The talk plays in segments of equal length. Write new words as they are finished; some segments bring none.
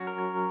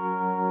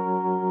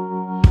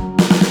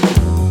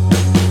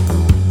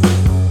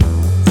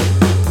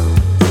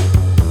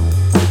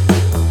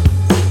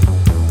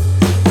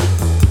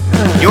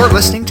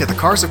listening to the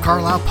Cars of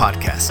Carlisle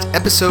podcast,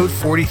 episode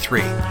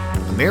 43,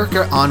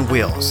 America on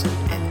Wheels,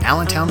 in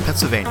Allentown,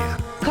 Pennsylvania.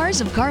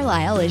 Cars of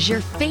Carlisle is your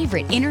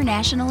favorite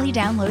internationally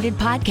downloaded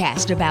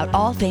podcast about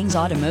all things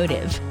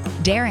automotive.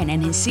 Darren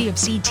and his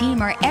CFC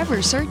team are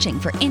ever searching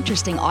for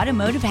interesting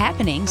automotive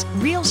happenings,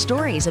 real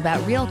stories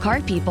about real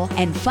car people,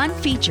 and fun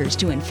features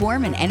to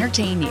inform and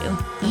entertain you.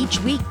 Each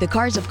week, the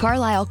Cars of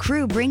Carlisle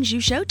crew brings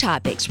you show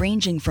topics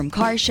ranging from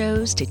car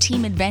shows to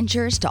team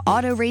adventures to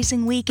auto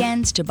racing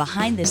weekends to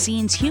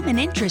behind-the-scenes human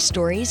interest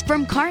stories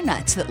from car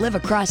nuts that live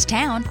across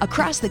town,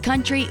 across the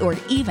country, or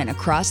even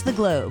across the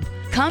globe.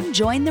 Come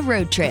join the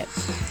road trip.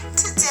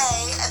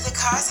 Today, the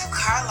Cars of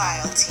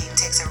Carlisle team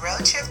takes a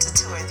road trip to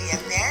tour the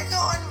America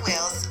on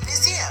Wheels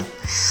Museum.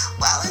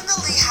 While in the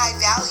Lehigh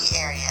Valley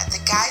area,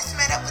 the guys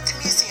met up with the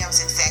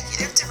museum's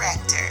executive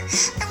director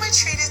and were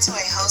treated to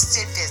a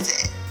hosted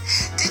visit.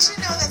 Did you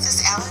know that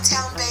this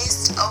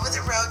Allentown-based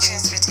over-the-road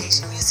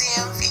transportation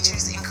museum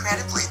features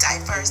incredibly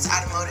diverse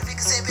automotive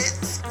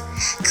exhibits?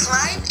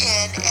 Climb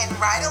in and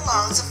ride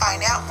along to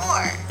find out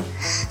more.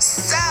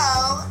 So,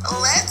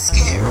 let's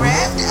get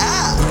revved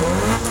up.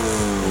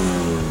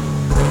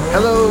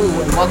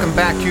 Hello, and welcome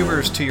back,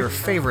 Cubers, to your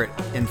favorite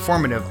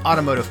informative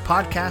automotive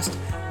podcast.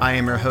 I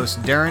am your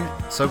host, Darren.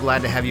 So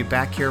glad to have you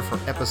back here for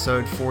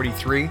episode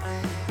 43.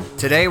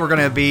 Today, we're going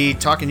to be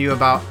talking to you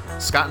about,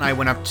 Scott and I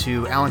went up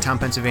to Allentown,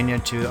 Pennsylvania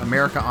to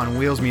America on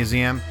Wheels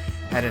Museum.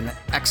 Had an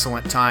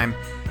excellent time,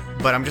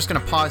 but I'm just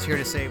going to pause here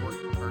to say we're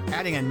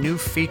adding a new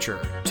feature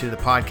to the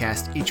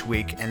podcast each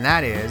week, and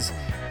that is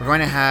we're going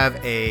to have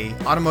a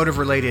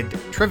automotive-related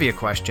trivia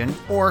question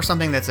or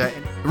something that's a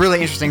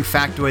really interesting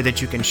factoid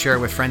that you can share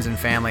with friends and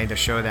family to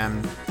show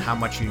them how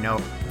much you know.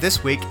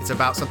 This week, it's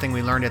about something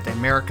we learned at the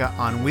America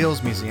on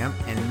Wheels Museum,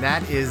 and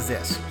that is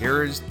this.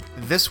 Here's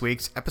this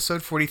week's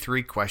episode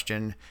 43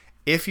 question.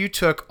 If you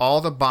took all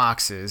the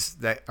boxes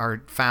that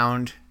are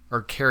found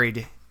or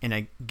carried in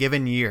a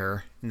given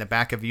year in the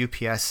back of a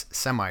UPS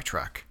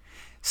semi-truck,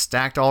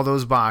 stacked all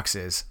those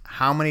boxes,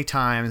 how many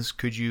times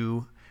could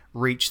you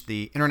reach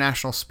the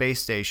International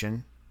Space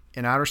Station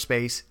in outer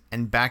space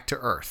and back to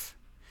Earth?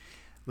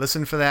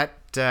 Listen for that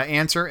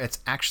answer. It's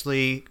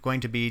actually going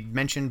to be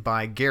mentioned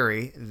by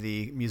Gary,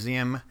 the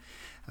museum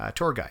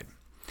tour guide.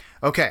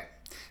 Okay,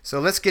 so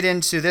let's get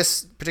into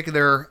this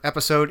particular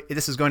episode.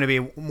 This is going to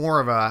be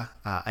more of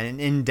an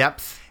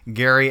in-depth.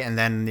 Gary and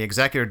then the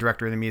executive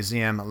director of the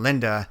museum,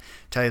 Linda,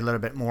 tell you a little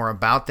bit more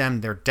about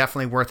them. They're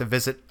definitely worth a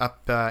visit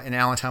up in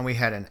Allentown. We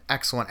had an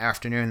excellent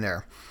afternoon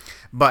there.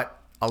 But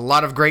a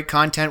lot of great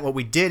content. What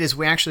we did is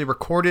we actually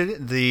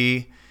recorded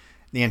the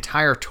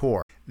entire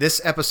tour. This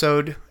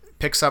episode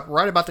picks up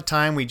right about the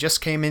time we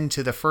just came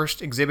into the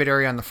first exhibit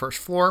area on the first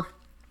floor.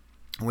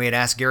 We had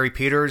asked Gary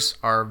Peters,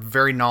 our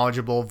very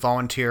knowledgeable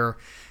volunteer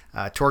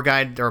tour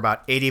guide. There are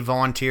about 80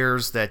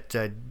 volunteers that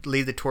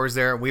lead the tours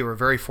there. We were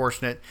very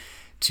fortunate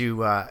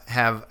to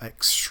have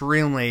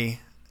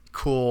extremely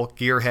cool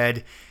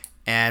gearhead.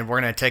 And we're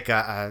going to take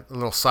a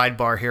little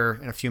sidebar here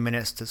in a few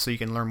minutes so you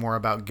can learn more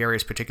about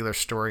Gary's particular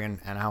story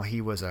and how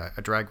he was a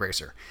drag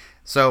racer.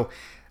 So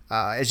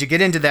as you get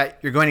into that,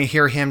 you're going to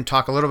hear him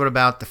talk a little bit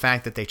about the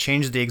fact that they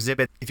changed the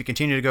exhibit. If you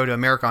continue to go to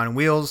America on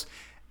Wheels,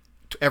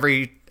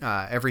 every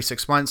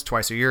 6 months,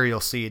 twice a year,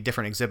 you'll see a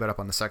different exhibit up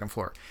on the second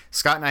floor.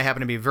 Scott and I happen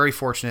to be very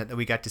fortunate that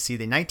we got to see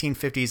the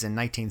 1950s and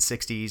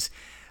 1960s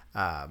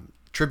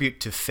tribute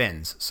to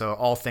Finns. So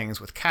all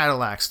things with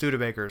Cadillacs,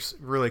 Studebakers,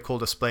 really cool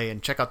display,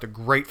 and check out the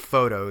great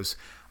photos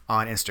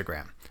on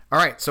Instagram. All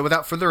right, so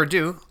without further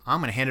ado, I'm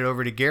going to hand it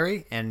over to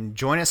Gary and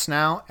join us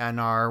now on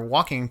our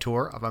walking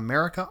tour of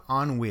America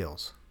on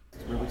Wheels.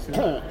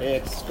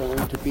 It's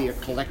going to be a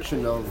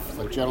collection of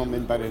a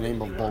gentleman by the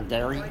name of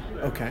Bulgari.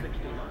 Okay.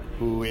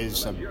 Who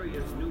is a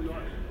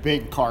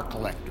big car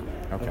collector.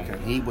 Okay.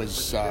 He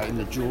was in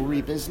the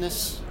jewelry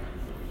business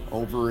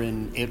over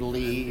in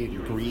Italy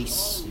and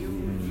Greece.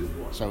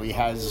 So he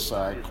has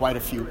quite a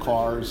few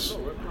cars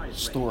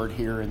stored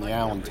here in the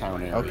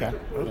Allentown area. Okay,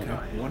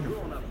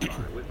 wonderful.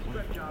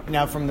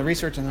 Now, from the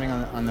research and thing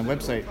on the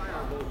website,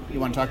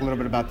 you want to talk a little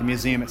bit about the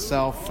museum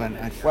itself?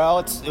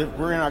 Well,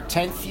 we're in our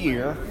 10th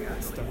year.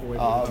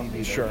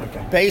 Sure.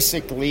 Okay.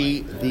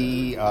 Basically,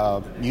 the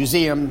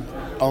museum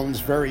owns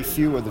very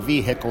few of the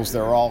vehicles.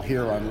 They're all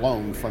here on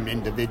loan from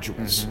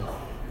individuals.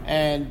 Mm-hmm.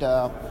 And,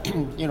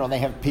 they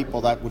have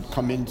people that would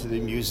come into the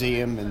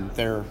museum and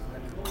they're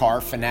car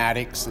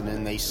fanatics, and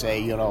then they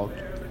say,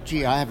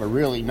 gee, I have a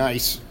really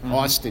nice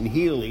Austin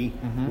Healey.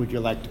 Mm-hmm. Would you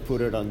like to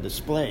put it on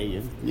display?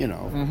 And,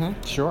 Mm-hmm.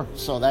 Sure.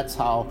 So that's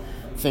how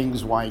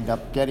things wind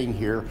up getting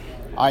here.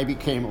 I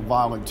became a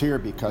volunteer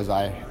because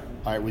I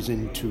was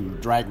into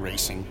drag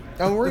racing.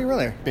 Oh, were you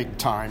really? Big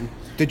time.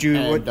 Did you?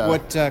 And,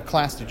 what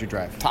class did you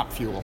drive? Top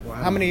Fuel. Wow.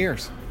 How many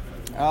years?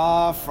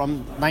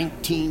 From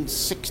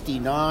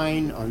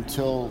 1969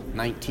 until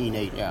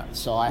 1980. Yeah.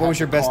 So what was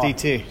your best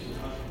ET?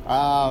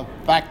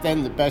 Back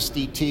then, the best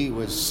ET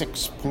was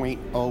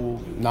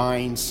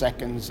 6.09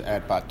 seconds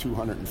at about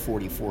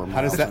 244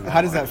 miles.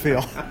 How does that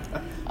feel?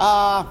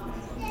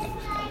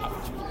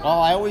 Well,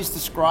 I always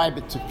describe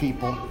it to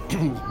people.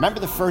 Remember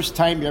the first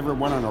time you ever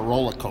went on a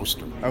roller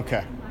coaster?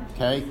 Okay.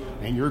 Okay?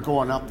 And you're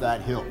going up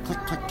that hill. Click,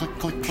 click, click,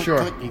 click, click, Sure.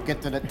 click. You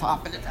get to the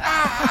top and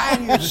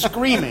and you're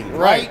screaming,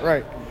 right?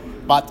 Right.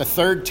 About the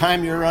third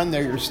time you're on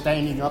there, you're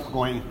standing up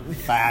going,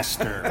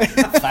 faster,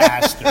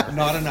 faster.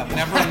 Not enough.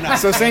 Never enough.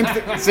 So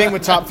same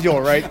with Top Fuel,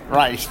 right?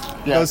 Right.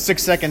 Yeah. Those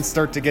 6 seconds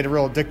start to get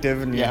real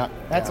addictive, and Yeah.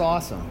 that's Yeah.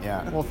 awesome.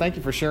 Yeah. Well, thank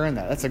you for sharing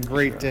that. That's a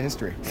great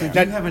history. Do you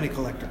have any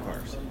collector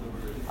cars?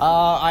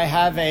 I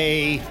have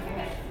a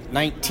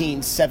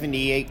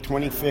 1978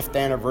 25th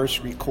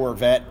anniversary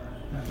Corvette.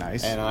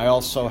 Nice. And I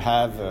also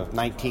have a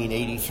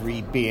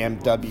 1983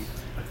 BMW.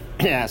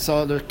 Yeah,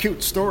 so the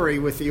cute story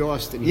with the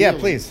Austin Yeah, Healey.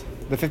 please.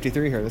 The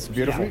 53 here. This is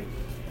beautiful.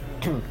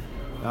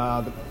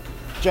 The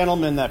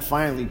gentleman that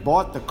finally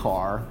bought the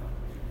car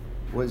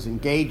was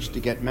engaged to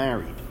get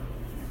married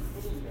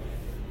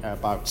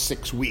about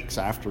 6 weeks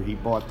after he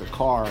bought the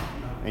car,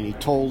 and he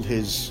told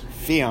his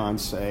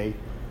fiancée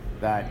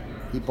that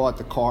he bought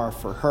the car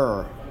for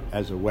her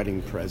as a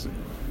wedding present.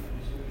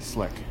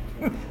 Slick.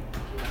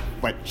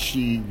 But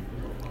she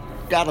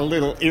got a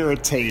little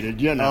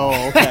irritated, you know.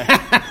 Oh, okay.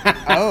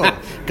 Oh.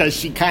 Because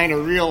she kind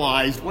of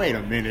realized, wait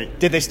a minute.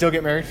 Did they still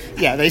get married?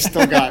 Yeah, they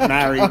still got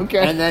married.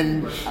 Okay. And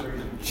then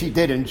she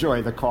did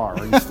enjoy the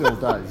car, and still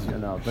does, you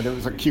know. But it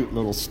was a cute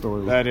little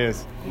story. That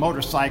is.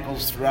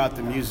 Motorcycles throughout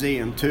the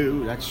museum,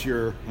 too. That's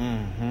your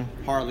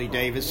Harley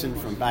Davidson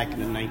from back in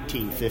the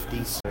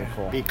 1950s. Very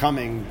cool.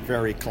 Becoming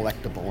very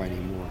collectible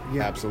anymore.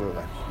 Yeah.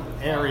 Absolutely.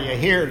 Area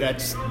here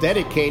that's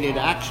dedicated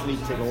actually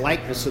to the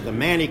likeness of the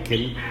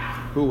mannequin,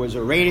 who was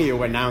a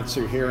radio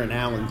announcer here in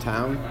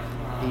Allentown.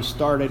 He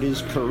started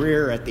his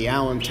career at the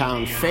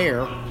Allentown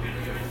Fair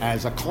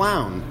as a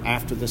clown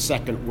after the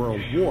Second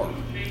World War.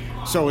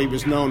 So he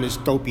was known as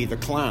Dopey the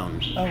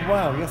Clown. Oh,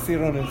 wow. You'll see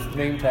it on his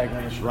name tag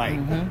on his shirt.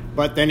 Right.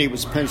 But then he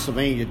was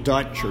Pennsylvania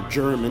Dutch or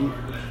German,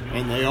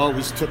 and they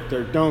always took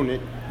their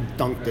donut and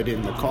dunked it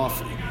in the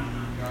coffee.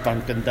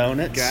 Dunkin'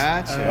 Donuts.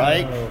 Gotcha.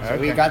 Right? Oh, So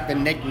he okay. got the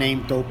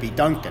nickname Dopey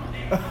Duncan.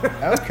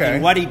 Okay.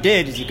 And what he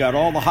did is he got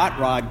all the hot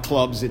rod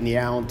clubs in the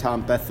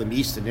Allentown, Bethlehem,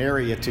 Easton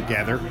area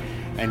together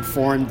and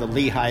formed the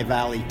Lehigh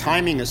Valley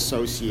Timing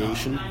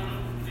Association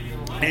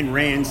and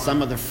ran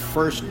some of the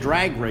first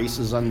drag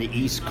races on the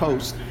East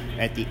Coast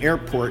at the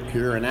airport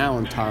here in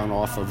Allentown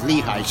off of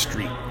Lehigh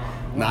Street,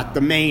 not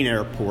the main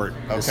airport.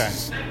 Okay.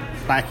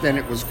 Back then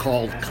it was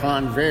called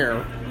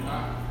Convair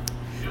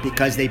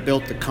because they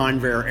built the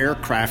Convair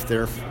aircraft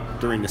there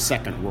during the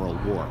Second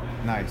World War.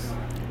 Nice.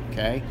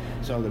 Okay,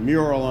 so the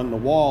mural on the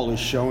wall is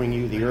showing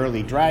you the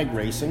early drag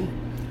racing.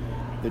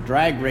 The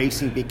drag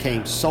racing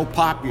became so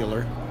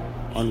popular,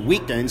 on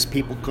weekends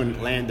people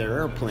couldn't land their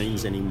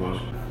airplanes anymore.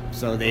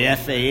 So the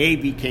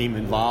FAA became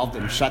involved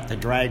and shut the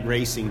drag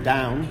racing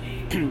down.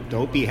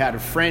 Dopey had a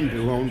friend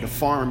who owned a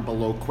farm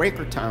below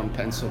Quakertown,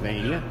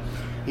 Pennsylvania.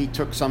 He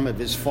took some of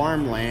his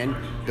farmland,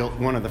 built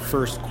one of the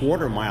first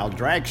quarter-mile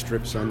drag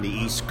strips on the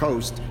East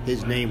Coast.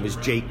 His name was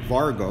Jake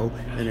Vargo,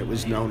 and it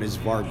was known as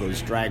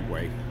Vargo's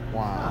Dragway.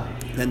 Wow.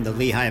 Then the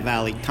Lehigh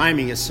Valley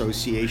Timing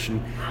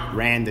Association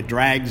ran the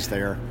drags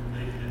there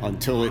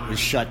until it was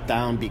shut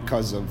down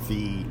because of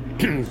the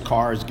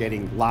cars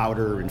getting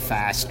louder and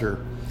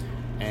faster,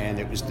 and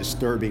it was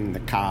disturbing the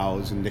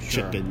cows and the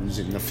chickens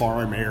in the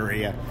farm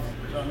area.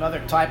 So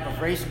another type of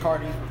race car,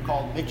 these were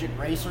called midget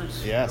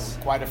racers. Yes.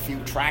 Quite a few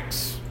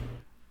tracks.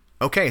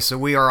 Okay, so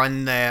we are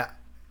on the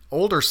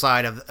older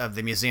side of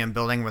the museum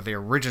building where the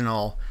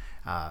original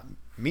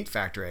meat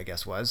factory, I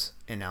guess, was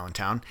in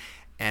Allentown.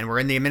 And we're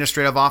in the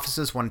administrative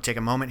offices. Want to take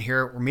a moment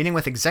here. We're meeting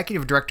with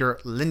Executive Director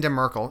Linda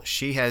Merkel.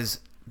 She has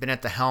been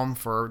at the helm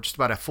for just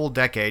about a full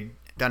decade,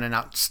 done an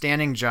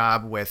outstanding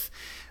job with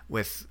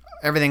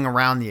everything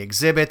around the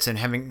exhibits, and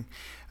having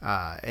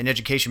an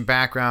education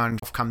background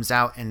comes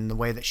out in the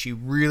way that she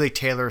really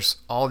tailors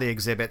all the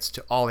exhibits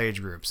to all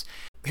age groups.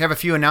 We have a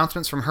few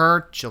announcements from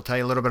her. She'll tell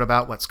you a little bit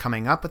about what's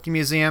coming up at the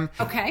museum.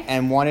 Okay.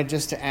 And wanted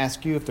just to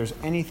ask you if there's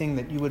anything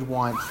that you would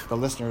want the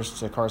listeners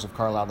to Cars of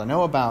Carlisle to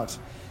know about,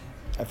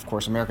 of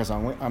course, America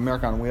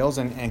on Wheels,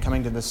 and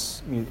coming to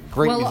this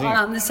great museum.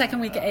 Well, the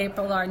second week of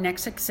April, our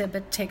next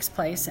exhibit takes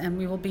place, and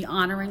we will be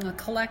honoring a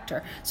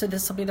collector. So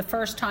this will be the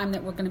first time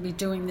that we're going to be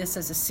doing this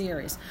as a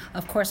series.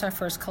 Of course, our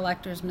first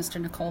collector is Mr.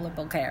 Nicola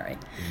Bulgari.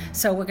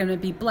 So we're going to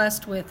be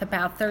blessed with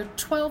about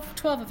 12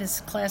 of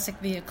his classic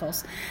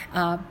vehicles.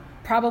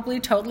 Probably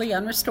totally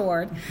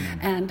unrestored,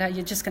 and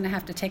you're just going to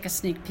have to take a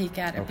sneak peek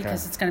at it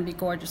because it's going to be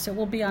gorgeous. It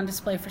will be on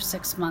display for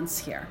 6 months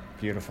here.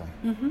 Beautiful.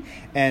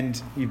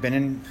 And you've been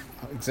in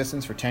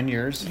existence for 10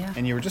 years,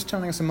 and you were just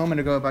telling us a moment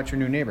ago about your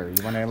new neighbor.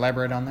 You want to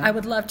elaborate on that? I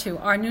would love to.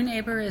 Our new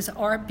neighbor is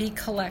RB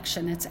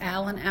Collection. It's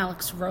Al and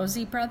Alex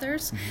Rosie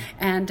brothers,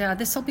 and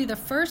this will be the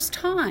first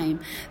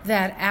time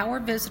that our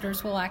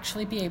visitors will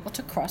actually be able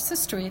to cross the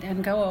street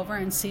and go over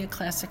and see a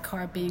classic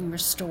car being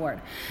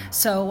restored.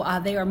 So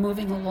they are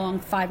moving along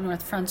 5 North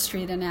North Front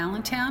Street in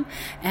Allentown,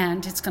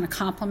 and it's going to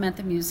complement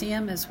the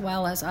museum as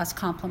well as us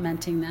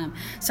complimenting them.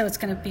 So it's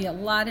going to be a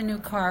lot of new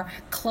car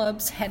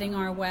clubs heading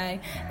our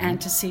way,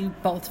 and to see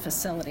both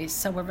facilities.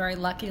 So we're very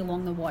lucky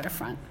along the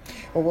waterfront.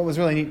 Well, what was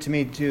really neat to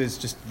me, too, is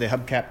just the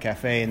Hubcap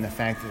Cafe and the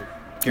fact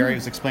that Gary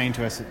was explaining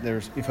to us that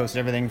you've hosted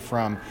everything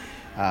from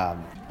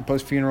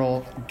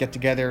post-funeral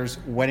get-togethers,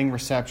 wedding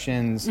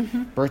receptions,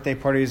 birthday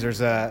parties.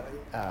 There's a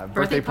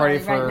birthday party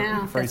for, right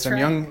now. for That's some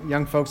right.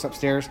 young folks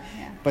upstairs.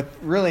 Yeah. But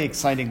really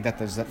exciting that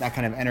there's that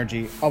kind of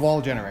energy of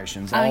all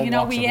generations, all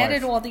walks We of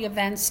added life. all the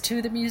events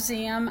to the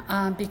museum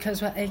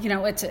because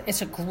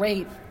it's a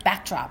great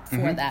backdrop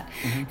for that.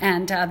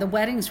 And the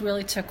weddings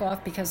really took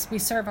off because we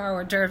serve our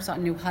hors d'oeuvres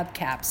on new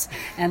hubcaps,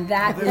 and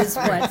that is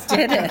what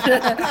did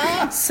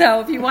it. So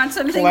if you want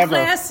something Clever.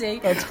 classy,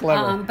 That's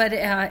clever. But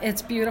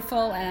it's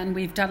beautiful, and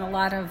we've done a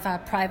lot of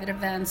private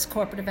events,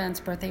 corporate events,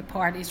 birthday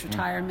parties,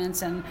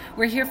 retirements, and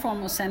we're here for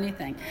almost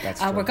anything. That's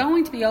We're terrific.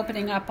 going to be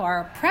opening up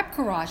our prep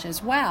garage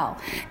as well,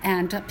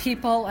 and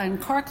people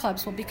and car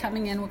clubs will be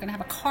coming in. We're going to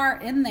have a car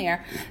in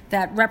there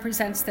that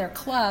represents their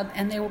club,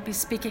 and they will be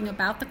speaking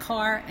about the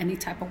car, any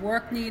type of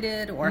work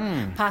needed, or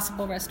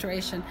possible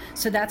restoration.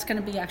 So that's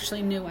going to be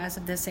actually new as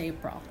of this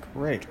April.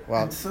 Great.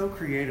 Well, And so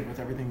creative with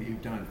everything that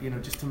you've done,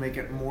 just to make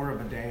it more of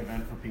a day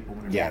event for people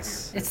when they're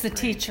Yes. here. It's the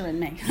That's great. teacher in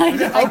me. I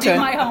do Okay.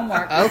 my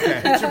homework.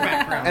 okay. It's your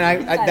background.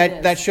 And That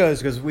is. that shows,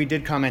 because we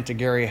did comment to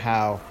Gary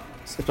how,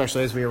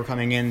 especially as we were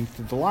coming in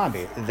through the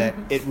lobby, that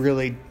it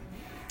really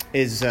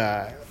is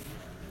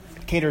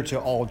catered to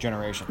all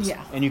generations.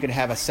 Yeah. And you could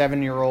have a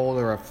 7-year-old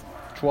or a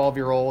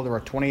 12-year-old or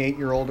a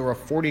 28-year-old or a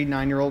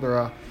 49-year-old or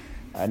a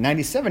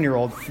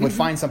 97-year-old would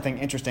find something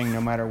interesting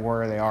no matter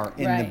where they are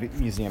in Right. the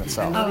museum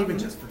itself. And not even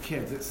just for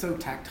kids. It's so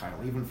tactile,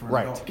 even for an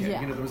Right. adult kid.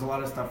 Yeah. There was a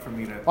lot of stuff for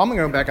me to... Well, I'm going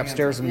to go back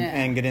upstairs Yeah.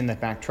 and get in the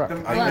back truck.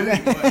 I knew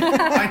you would.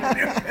 I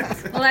knew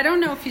it. Well, I don't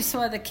know if you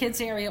saw the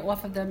kids area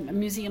off of the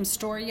museum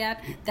store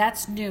yet.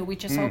 That's new. We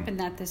just opened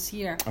that this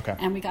year. Okay.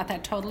 And we got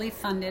that totally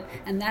funded.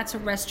 And that's a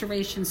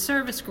restoration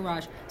service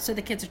garage. So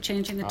the kids are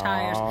changing the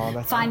tires,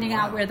 that's finding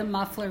out where the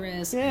muffler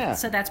is. Yeah.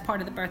 So that's part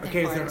of the birthday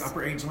Okay, is there parties. an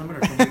upper age limit, or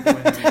can we go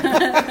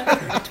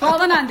in?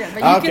 12 and under,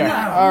 but you Okay. can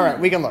look. All right.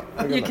 We can look.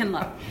 You can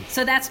look.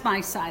 So that's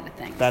my side of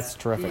things. That's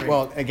terrific.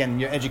 Well, again,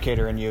 your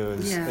educator in you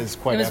is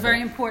quite It was very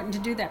evident. important to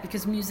do that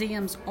because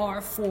museums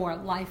are for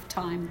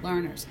lifetime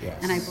learners. Yes.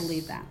 And I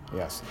believe that.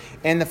 Yes.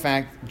 And the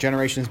fact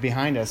generations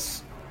behind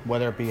us,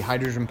 whether it be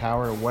hydrogen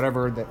power or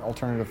whatever the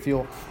alternative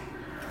fuel,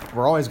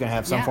 we're always going to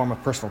have some Yeah. form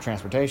of personal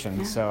transportation.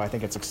 Yeah. So I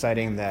think it's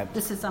exciting that.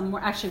 This is we're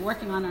actually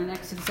working on our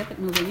next exhibit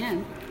moving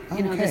in. This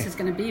Okay. is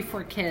going to be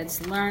for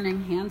kids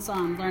learning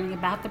hands-on, learning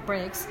about the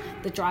brakes,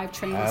 the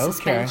drivetrain, the Okay.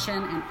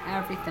 suspension, and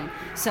everything.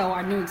 So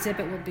our new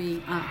exhibit will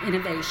be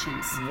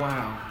innovations.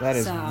 Wow. That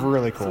is So,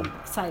 really cool. I'm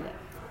excited.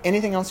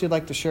 Anything else you'd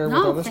like to share with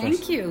our No, listeners?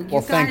 thank you.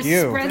 Well, you thank guys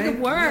you. spread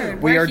the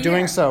word. We We're are doing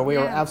here. so. We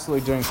are Yeah.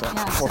 absolutely doing so.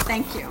 Yeah, so Well,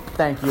 thank you.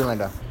 Thank you,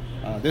 Linda.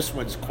 This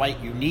one's quite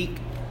unique.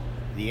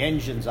 The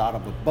engine's out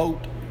of a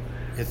boat.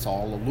 It's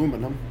all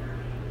aluminum.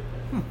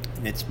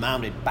 And it's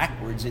mounted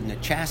backwards in the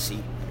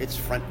chassis. It's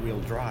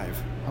front-wheel drive.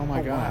 Oh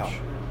my gosh.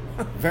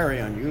 Very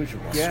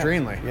unusual.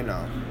 Extremely. You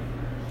know.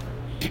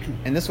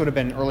 And this would have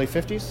been early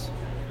 50s?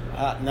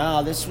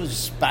 No, this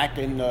was back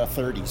in the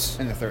 30s.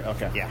 In the third.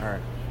 Okay. Yeah. All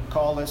right.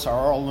 Call this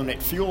our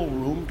alternate fuel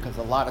room because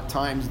a lot of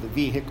times the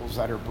vehicles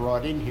that are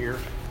brought in here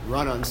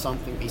run on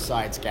something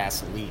besides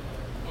gasoline.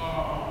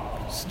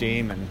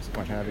 Steam and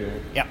what have you.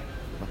 Yep.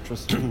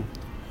 Electricity.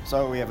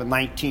 So we have a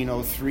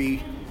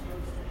 1903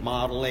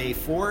 Model A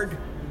Ford,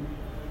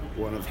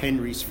 one of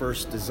Henry's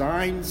first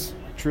designs.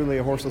 Truly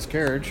a horseless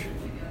carriage.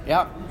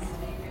 Yep.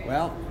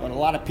 Well, what a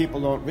lot of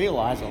people don't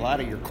realize, a lot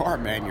of your car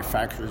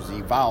manufacturers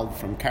evolved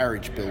from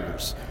carriage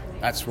builders.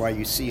 That's why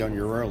you see on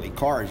your early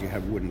cars you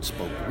have wooden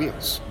spoke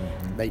wheels.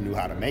 They knew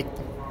how to make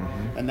them.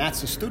 And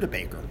that's a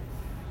Studebaker.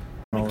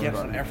 We get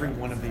on every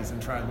one of these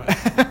and try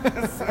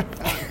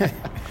them.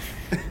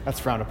 That's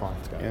frowned upon,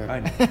 Scott. Yeah. I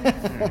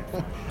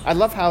know. I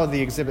love how the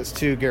exhibits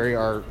too, Gary,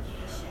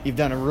 you've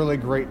done a really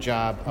great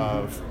job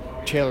of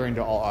tailoring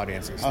to all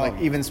audiences. Like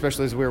even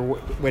especially as we were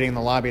waiting in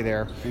the lobby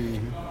there,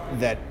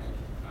 that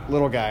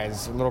little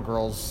guys, little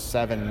girls,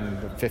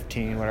 7 to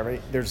 15, whatever,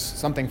 there's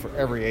something for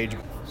every age.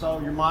 So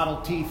your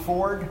Model T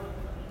Ford,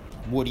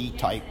 woody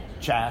type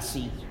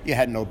chassis. You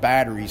had no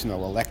batteries, no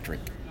electric.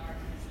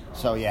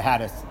 So you had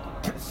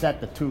to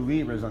set the two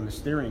levers on the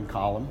steering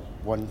column,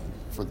 one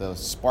for the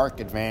spark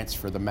advance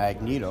for the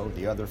magneto,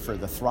 the other for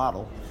the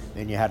throttle.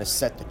 Then you had to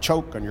set the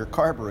choke on your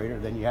carburetor.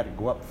 Then you had to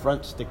go up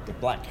front, stick the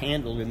black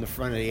handle in the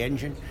front of the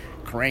engine,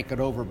 crank it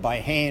over by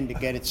hand to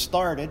get it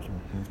started.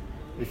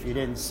 If you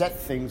didn't set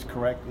things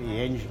correctly, the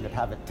engine would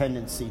have a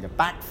tendency to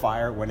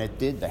backfire. When it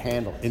did, the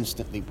handle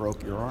instantly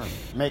broke your arm.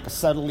 Make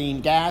acetylene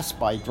gas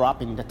by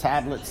dropping the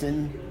tablets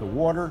in the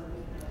water.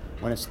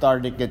 When it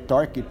started to get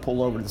dark, you'd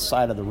pull over to the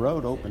side of the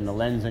road, open the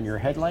lens in your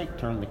headlight,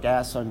 turn the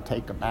gas on,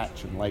 take a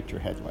match, and light your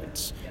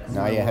headlights.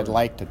 Now you had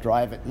light to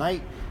drive at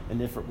night, and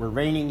if it were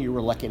raining, you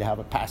were lucky to have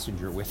a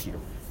passenger with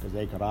you because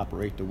they could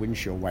operate the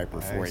windshield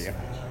wiper for you.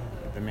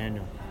 The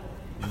manual.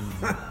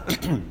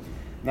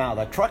 Now,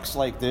 the trucks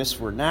like this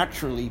were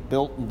naturally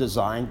built and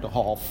designed to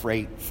haul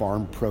freight,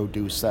 farm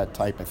produce, that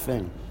type of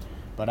thing.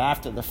 But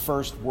after the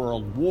First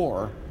World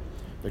War,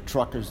 the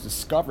truckers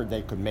discovered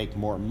they could make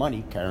more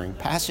money carrying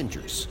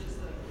passengers.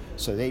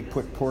 So they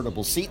put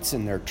portable seats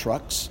in their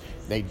trucks.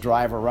 They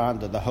drive around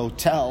to the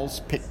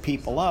hotels, pick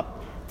people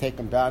up, take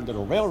them down to the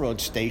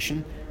railroad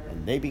station,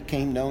 and they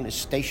became known as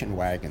station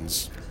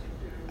wagons.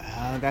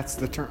 That's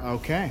the term.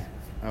 Okay.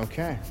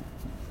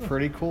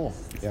 Pretty cool.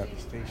 Yep.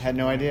 Had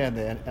no idea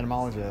the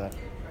etymology of that.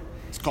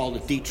 It's called a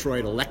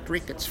Detroit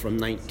Electric. It's from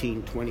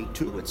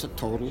 1922. It's a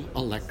total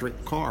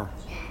electric car.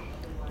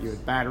 You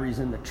had batteries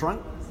in the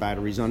trunk,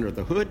 batteries under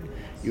the hood.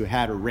 You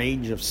had a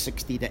range of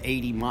 60 to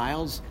 80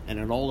 miles and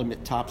an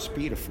ultimate top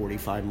speed of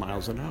 45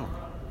 miles an hour.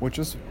 Which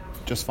is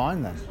just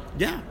fine then.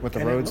 Yeah. With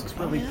the And roads. it looks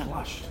really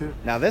plush too.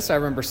 Now this I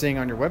remember seeing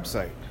on your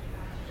website.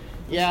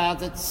 Yeah,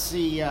 that's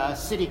the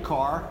city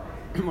car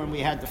when we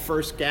had the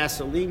first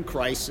gasoline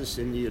crisis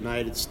in the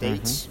United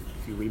States.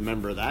 If you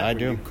remember that. I when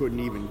do. You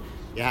couldn't even,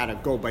 you had to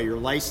go by your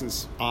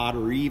license, odd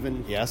or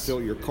even, Yes.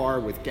 fill your car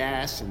with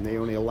gas, and they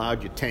only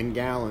allowed you 10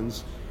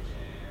 gallons.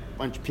 A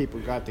bunch of people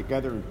got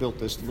together and built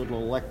this little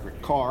electric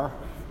car.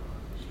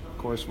 Of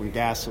course, when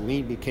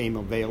gasoline became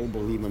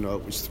available, even though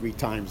it was 3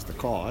 times the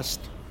cost,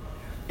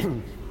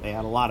 they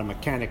had a lot of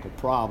mechanical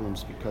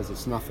problems because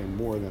it's nothing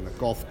more than a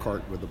golf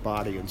cart with a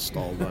body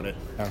installed on it.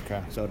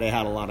 Okay. So they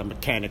had a lot of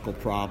mechanical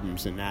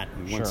problems in that,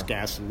 and once Sure.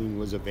 gasoline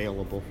was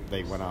available,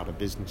 they went out of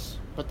business.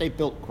 But they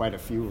built quite a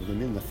few of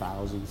them in the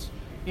thousands.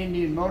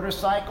 Indian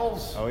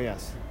motorcycles, Oh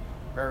yes.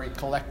 very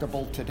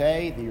collectible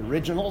today, the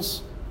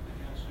originals.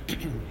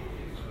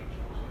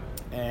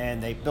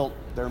 And they built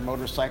their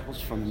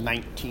motorcycles from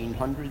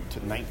 1900 to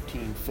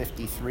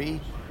 1953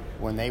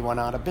 when they went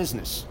out of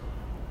business.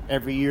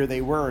 Every year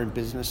they were in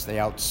business, they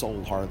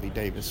outsold Harley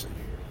Davidson.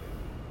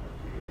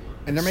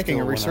 And they're making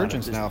Still a went out of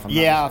resurgence business. now. If I'm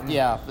not mistaken.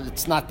 Yeah, but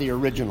it's not the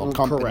original Well,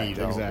 company, correct,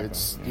 though. exactly.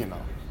 It's, yeah.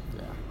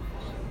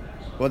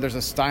 Well, there's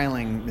a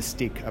styling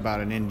mystique about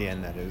an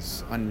Indian that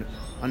is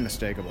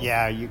unmistakable.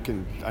 Yeah, you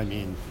can, I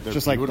mean, they're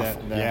Just like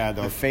beautiful.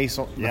 the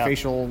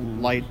facial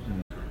light.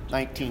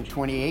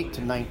 1928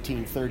 to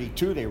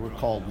 1932, they were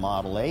called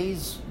Model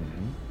A's.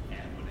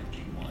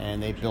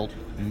 And they built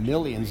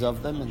millions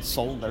of them and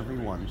sold every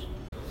one.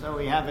 So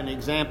we have an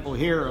example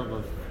here of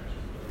a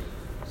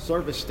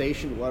service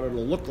station, what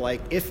it'll look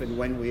like if and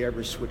when we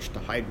ever switch to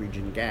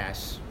hydrogen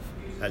gas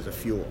as a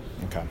fuel.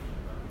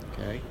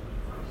 Okay.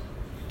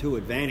 2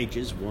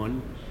 advantages.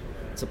 1,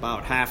 it's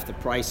about half the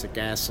price of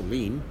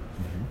gasoline.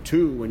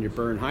 2, when you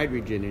burn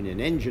hydrogen in an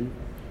engine,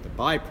 the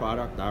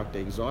byproduct out the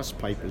exhaust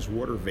pipe is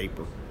water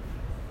vapor.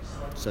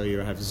 So you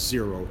have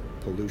 0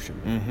 pollution.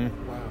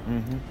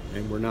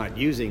 And we're not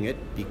using it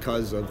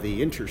because of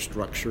the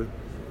infrastructure.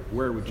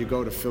 Where would you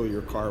go to fill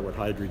your car with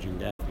hydrogen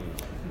gas?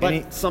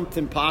 But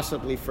something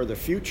possibly for the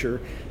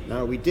future.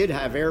 Now, we did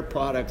have Air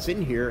Products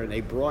in here, and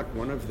they brought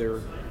one of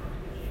their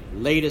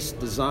latest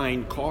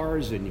design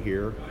cars in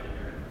here,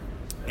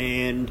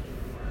 and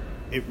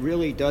it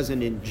really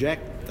doesn't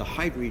inject the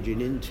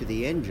hydrogen into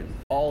the engine.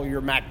 All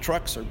your Mack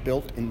trucks are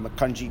built in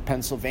Macungie,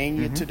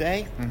 Pennsylvania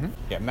today.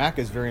 Yeah, Mack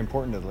is very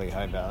important to the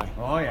Lehigh Valley.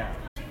 Oh yeah.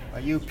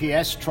 A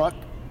UPS truck,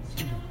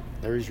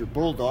 there's your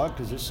Bulldog,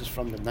 because this is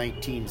from the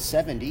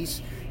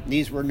 1970s.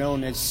 These were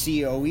known as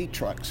COE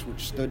trucks,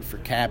 which stood for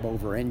cab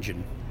over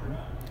engine.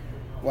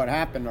 What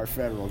happened, our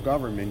federal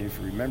government, if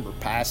you remember,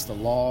 passed a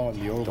law on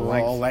the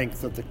overall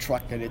length of the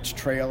truck and its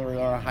trailer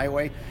on a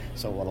highway.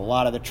 So what a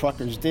lot of the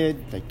truckers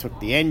did, they took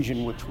the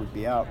engine, which would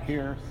be out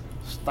here,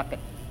 stuck it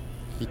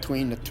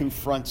between the 2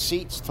 front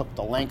seats, took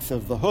the length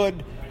of the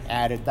hood,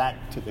 added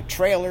that to the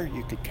trailer.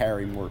 You could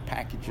carry more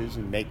packages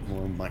and make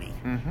more money.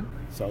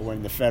 So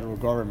when the federal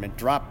government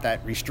dropped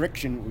that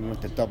restriction, we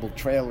went to double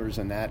trailers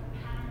and that,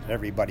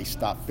 everybody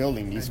stopped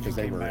building these because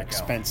they were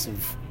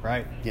expensive.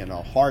 Right. You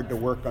know, hard to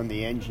work on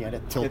the engine. You had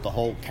to tilt the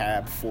whole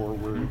cab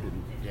forward.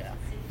 And, yeah.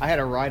 I had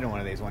a ride on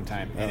one of these one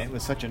time, and it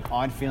was such an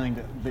odd feeling.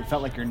 It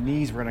felt like your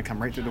knees were going to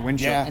come right through the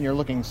windshield, Yeah. and you're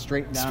looking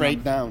straight down.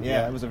 Straight down,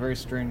 Yeah, yeah. it was a very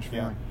strange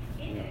feeling.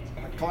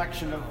 A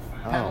collection of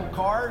pedal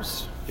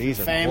cars. These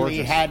The are family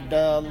gorgeous. had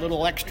a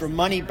little extra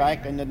money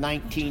back in the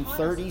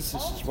 1930s.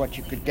 This is what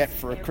you could get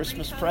for a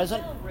Christmas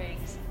present.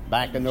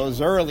 Back in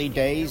those early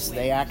days,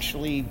 they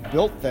actually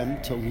built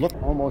them to look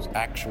almost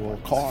actual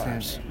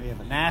cars. We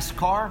have a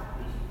NASCAR,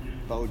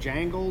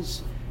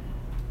 Bojangles.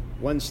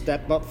 One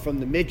step up from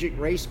the midget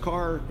race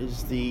car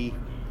is the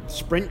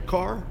sprint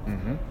car.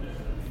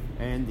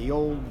 And the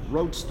old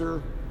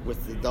Roadster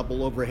with the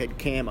double overhead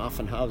cam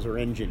Offenhauser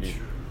engine in,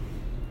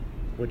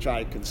 which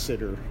I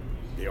consider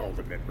the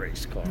ultimate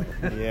race car.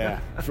 Yeah.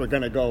 If we're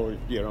going to go,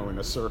 you know, in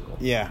a circle.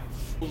 Yeah.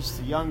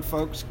 The young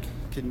folks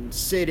can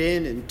sit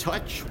in and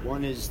touch.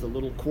 One is the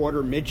little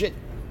quarter midget.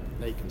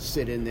 They can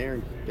sit in there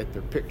and get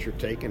their picture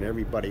taken.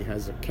 Everybody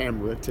has a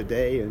camera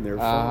today in their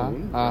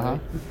phone. Right?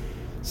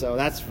 So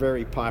that's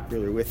very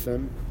popular with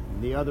them.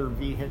 The other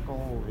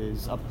vehicle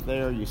is up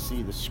there. You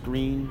see the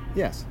screen.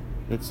 Yes.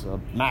 It's a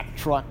Mack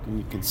truck, and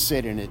you can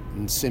sit in it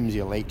and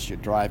simulates you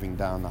driving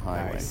down the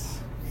highway. Nice.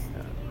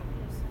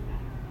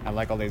 I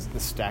like all this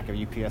stack of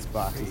UPS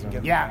boxes.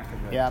 Yeah.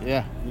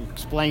 You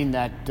explained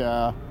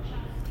that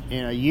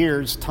in a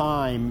year's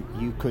time,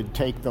 you could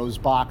take those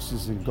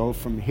boxes and go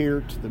from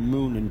here to the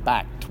moon and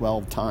back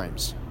 12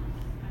 times.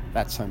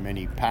 That's how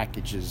many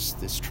packages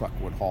this truck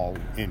would haul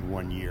in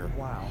 1 year.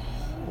 Wow.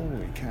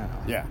 Holy cow.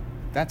 Yeah.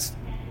 That's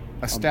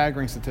a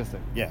staggering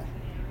statistic. Yeah.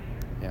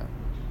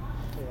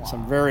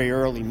 Some very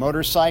early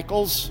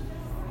motorcycles.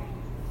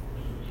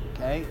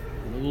 Okay.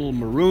 And the little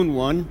maroon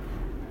one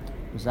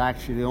was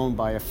actually owned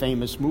by a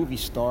famous movie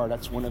star.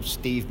 That's one of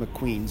Steve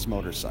McQueen's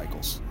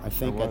motorcycles. I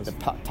think at the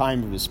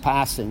time of his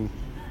passing,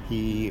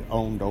 he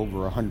owned over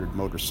 100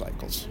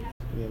 motorcycles.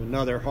 We have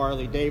another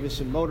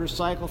Harley-Davidson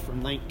motorcycle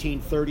from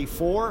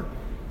 1934.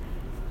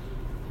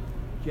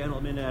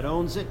 Gentleman that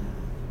owns it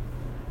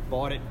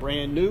bought it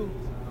brand new.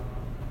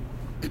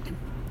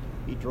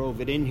 He drove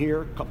it in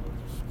here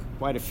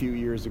quite a few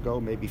years ago,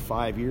 maybe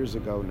 5 years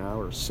ago now,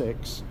 or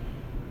 6.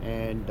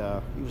 And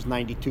he was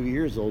 92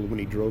 years old when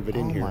he drove it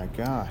in here. Oh my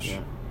gosh.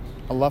 Yeah.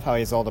 I love how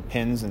he has all the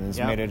pins and has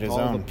made it his all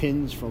own. the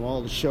pins from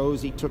all the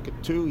shows he took it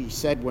to. He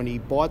said when he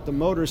bought the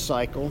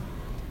motorcycle,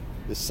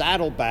 the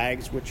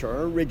saddlebags, which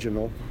are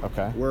original,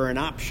 were an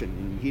option,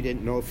 and he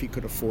didn't know if he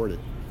could afford it.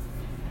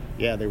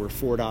 Yeah, they were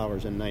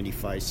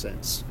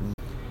 $4.95.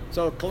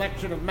 So a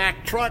collection of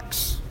Mack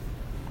trucks.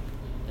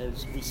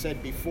 As we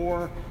said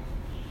before,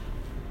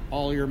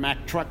 all your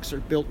Mack trucks are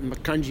built in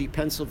Macungie,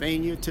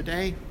 Pennsylvania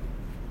today.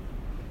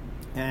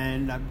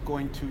 And I'm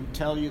going to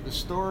tell you the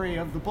story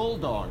of the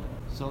Bulldog.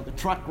 So the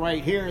truck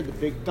right here, the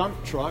big dump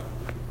truck,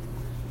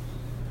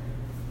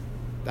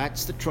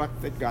 that's the truck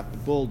that got the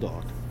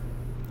Bulldog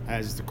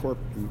as the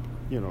corporate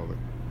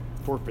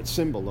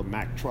symbol of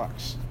Mack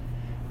trucks.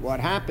 What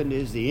happened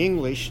is the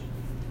English,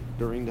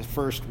 during the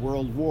First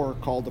World War,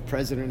 called the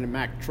president of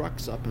Mack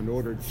Trucks up and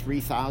ordered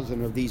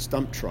 3,000 of these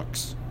dump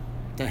trucks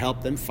to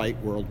help them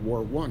fight World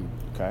War I.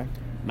 Okay.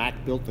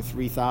 Mack built the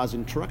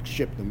 3,000 trucks,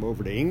 shipped them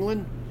over to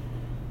England.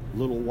 A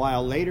little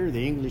while later,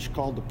 the English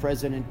called the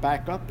president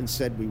back up and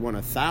said, we want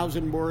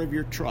 1,000 more of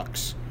your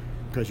trucks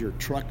because your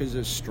truck is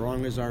as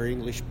strong as our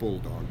English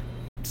Bulldog.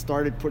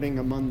 Started putting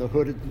them on the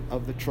hood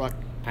of the truck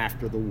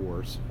after the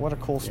wars. What a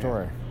cool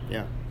story.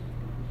 Yeah.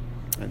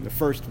 And the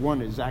first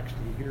one is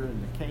actually here in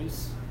the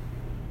case.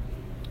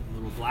 A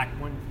little black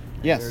one.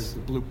 Yes. There's the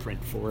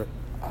blueprint for it.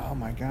 Oh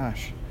my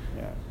gosh.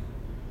 Yeah.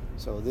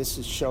 So this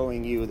is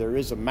showing you there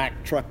is a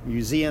Mack Truck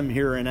Museum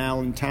here in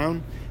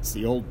Allentown. It's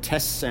the old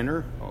test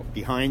center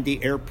behind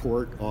the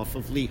airport off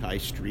of Lehigh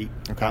Street,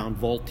 down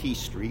Vultee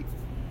Street.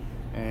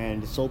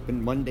 And it's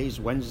open Mondays,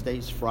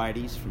 Wednesdays,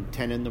 Fridays from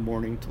 10 in the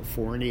morning till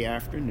 4 in the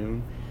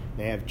afternoon.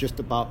 They have just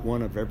about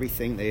one of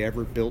everything they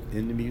ever built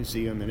in the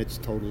museum, and it's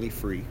totally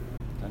free.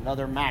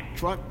 Another Mack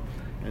truck,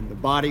 and the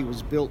body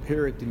was built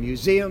here at the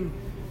museum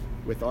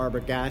with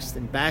Arbogast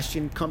and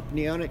Bastian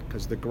Company on it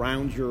because the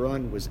ground you're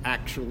on was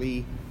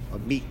actually a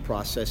meat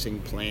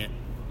processing plant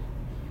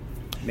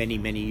many,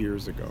 many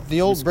years ago. The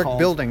old brick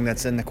building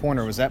that's in the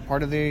corner, was that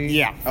part of the...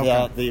 Yeah,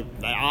 okay.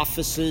 the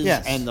offices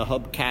and the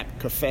Hubcap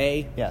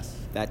Cafe. Yes.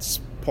 That's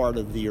part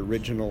of the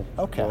original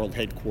world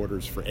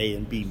headquarters for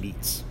A&B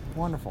Meats.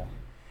 Wonderful.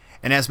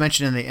 And as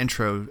mentioned in the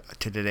intro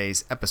to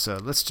today's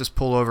episode, let's just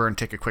pull over and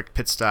take a quick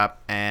pit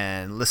stop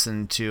and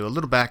listen to a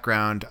little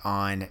background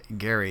on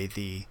Gary,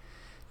 the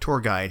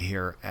tour guide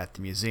here at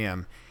the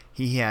museum.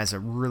 He has a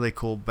really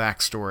cool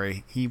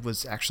backstory. He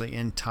was actually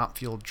in Top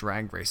Fuel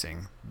drag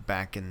racing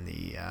back in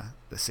the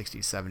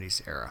 60s,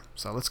 70s era.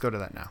 So let's go to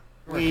that now.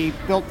 We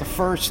built the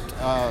first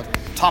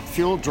Top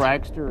Fuel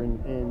dragster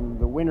in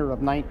the winter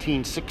of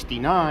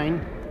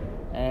 1969,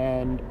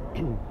 and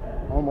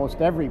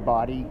almost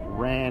everybody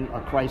ran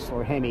a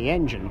Chrysler Hemi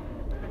engine.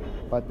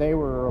 But they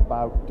were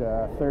about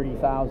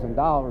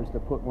 $30,000 to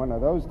put one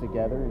of those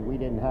together, and we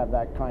didn't have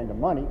that kind of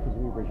money because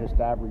we were just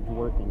average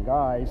working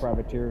guys.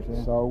 Privateers.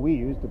 Yeah. So we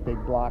used a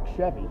big block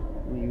Chevy.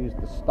 We used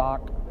the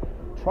stock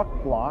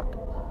truck block,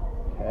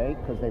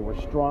 because they were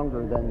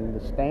stronger than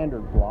the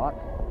standard block.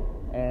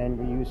 And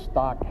we used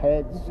stock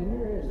heads,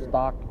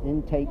 stock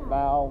intake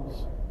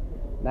valves,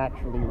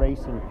 naturally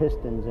racing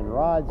pistons and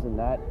rods and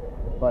that.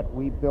 But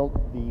we built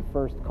the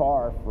first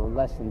car for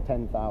less than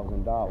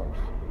 $10,000.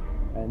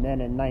 And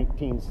then in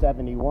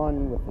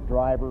 1971, with the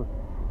driver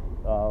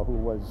who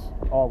was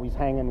always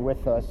hanging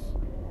with us,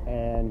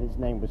 and his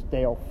name was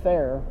Dale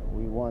Fair,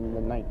 we won the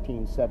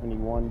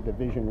 1971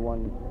 Division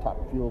I Top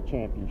Fuel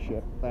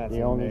Championship. That's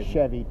the only amazing.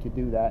 Chevy to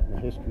do that in the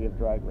history of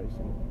drag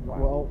racing.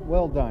 Wow.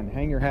 Well done.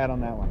 Hang your hat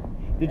on that one.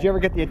 Did you ever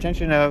get the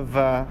attention of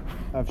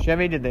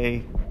Chevy? Did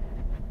they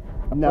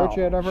approach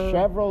it ever?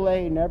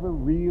 Chevrolet never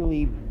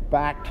really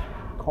backed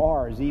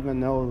cars, even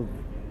though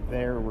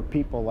there were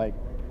people like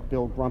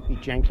Bill Grumpy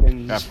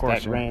Jenkins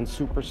that ran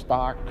Super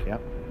Stock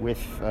with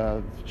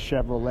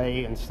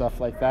Chevrolet and stuff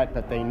like that,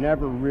 but they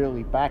never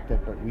really backed it.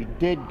 But we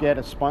did get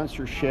a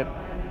sponsorship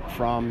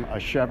from a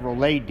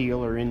Chevrolet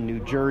dealer in New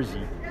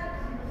Jersey,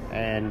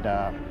 and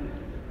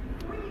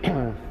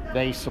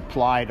they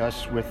supplied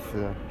us with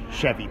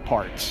Chevy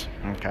parts,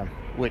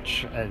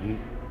 which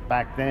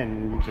back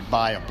then you could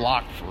buy a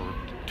block for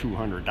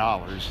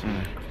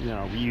 $200. You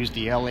know, we used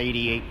the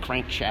L88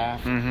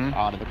 crankshaft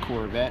out of the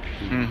Corvette.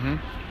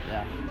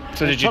 Yeah.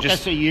 So it took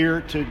us a year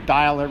to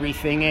dial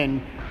everything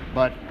in,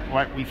 but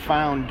what we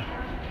found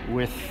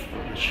with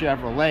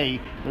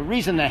Chevrolet, the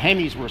reason the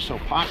Hemis were so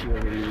popular,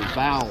 the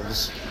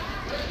valves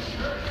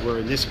were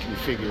in this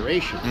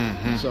configuration.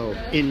 So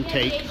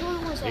intake,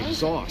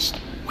 exhaust.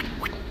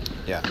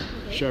 Yeah.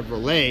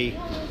 Chevrolet,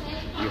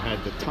 you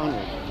had the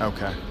tunnel.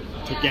 Okay.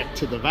 To get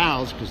to the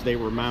valves because they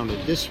were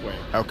mounted this way.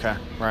 Okay,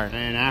 right.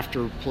 And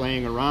after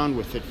playing around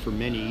with it for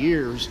many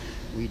years,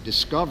 we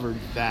discovered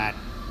that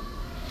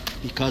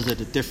because of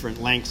the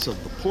different lengths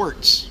of the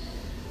ports,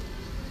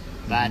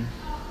 that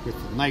with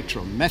the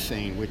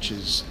nitromethane, which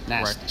is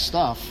nasty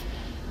stuff,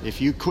 if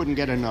you couldn't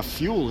get enough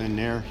fuel in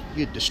there,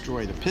 you'd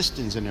destroy the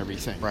pistons and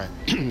everything. Right.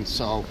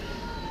 So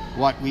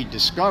what we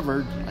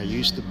discovered, I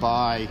used to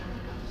buy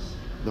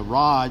the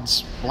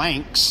rods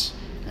blanks,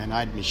 and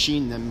I'd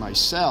machine them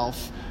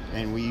myself,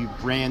 and we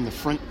ran the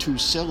front two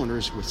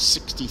cylinders with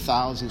 60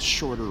 thousandths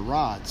shorter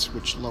rods,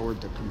 which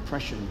lowered the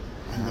compression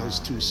in those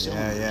two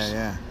cylinders.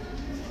 Yeah.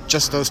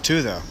 Just those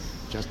two, though?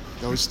 Just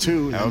those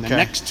two, and the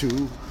next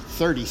two,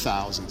 30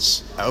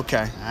 thousandths.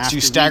 Okay. After so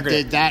you staggered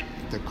we did that,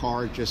 the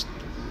car just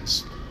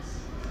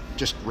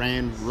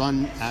ran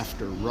run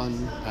after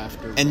run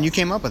after run. And you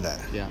came up with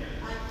that? Yeah.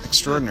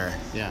 Extraordinary.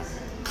 Yeah.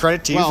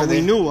 Credit to you for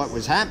we knew what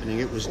was happening.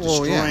 It was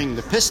destroying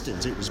the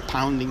pistons. It was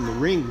pounding the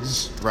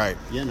rings. Right.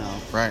 You know.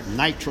 Right.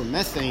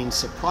 Nitromethane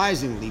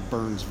surprisingly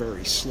burns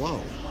very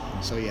slow.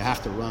 So you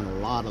have to run a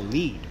lot of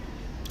lead.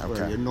 Okay.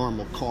 Where your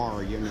normal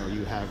car, you know,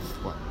 you have,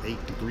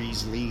 8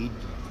 degrees lead.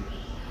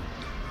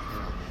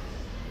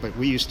 But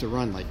we used to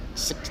run like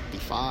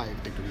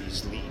 65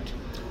 degrees lead.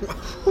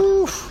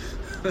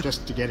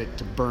 Just to get it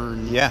to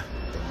burn the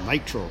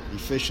nitro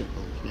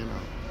efficiently, you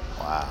know.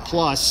 Wow.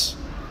 Plus,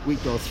 we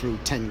go through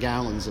 10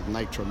 gallons of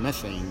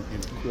nitromethane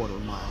in a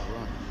quarter-mile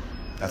run.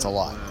 That's a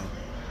lot.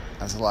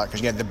 That's a lot,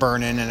 because you had the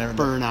burn-in and everything.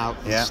 Burn out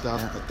and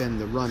stuff, but then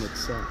the run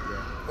itself,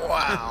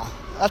 Wow.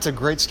 That's a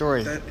great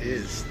story. That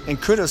is.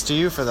 And kudos to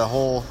you for the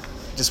whole,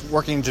 just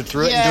working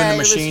through it and doing the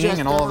machining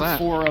and all of that.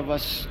 There were 4 of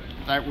us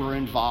that were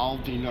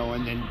involved, you know,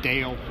 and then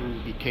Dale, who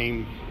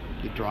became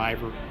the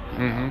driver,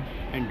 you know,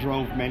 and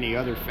drove many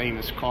other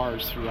famous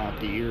cars throughout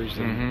the years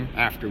and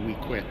after we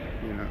quit,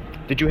 you know.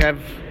 Did you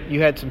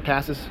had some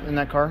passes in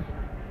that car?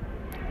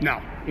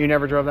 No. You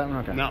never drove that one?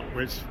 Okay. No,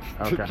 it's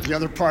Okay. the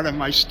other part of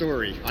my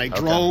story. I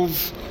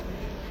drove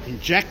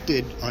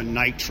injected on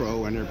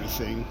nitro and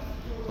everything,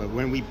 but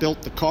when we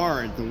built the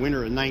car in the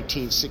winter of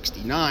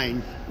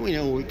 1969,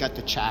 we got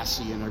the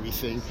chassis and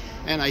everything,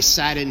 and I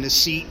sat in the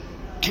seat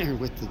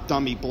with the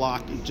dummy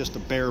block, just a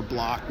bare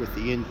block with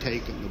the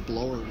intake, and the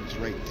blower was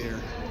right there.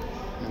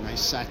 And I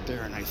sat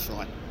there and I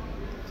thought,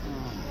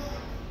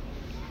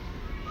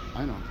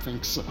 I don't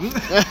think so. You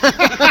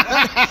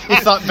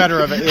thought better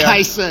of it, yeah.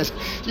 I said,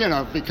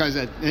 because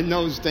in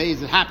those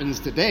days, it happens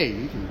today,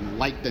 you can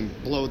light and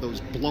blow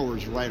those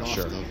blowers right off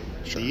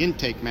the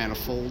intake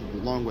manifold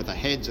along with the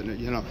heads and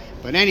it,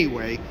 But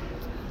anyway,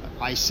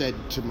 I said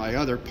to my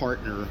other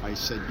partner, I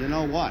said, you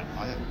know what?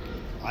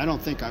 I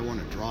don't think I want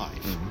to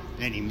drive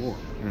anymore.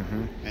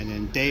 And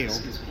then Dale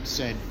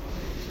said,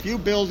 if you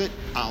build it,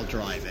 I'll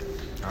drive it.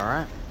 All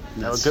right.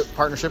 That was good.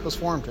 Partnership was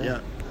formed.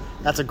 Yeah.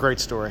 That's a great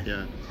story.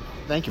 Yeah.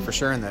 Thank you for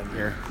sharing that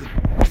here.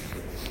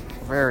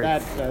 Very.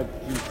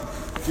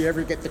 If you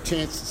ever get the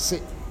chance to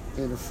sit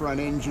in a front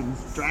engine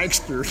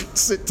dragster,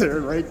 sit there,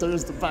 right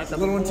there's the back of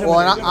the motor. Well,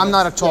 and I'm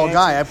not a tall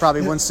guy. I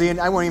probably wouldn't see it.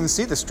 I won't even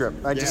see the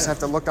strip. I just have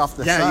to look off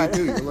the side.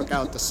 Yeah, you do. You look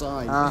out the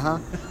side.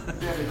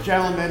 The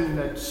gentleman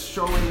that's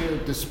showing you a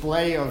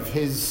display of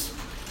his,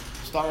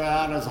 started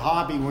out as a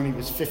hobby when he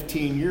was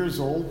 15 years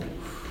old,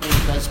 and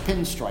he does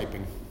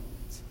pinstriping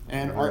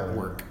and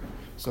artwork.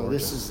 So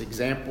this is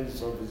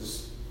examples of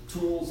his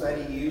tools that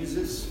he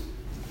uses.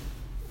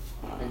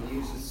 And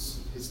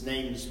his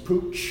name's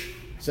Pooch.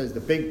 Says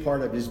the big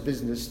part of his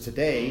business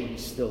today,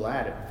 he's still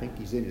at it, I think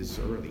he's in his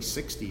early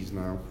 60s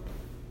now,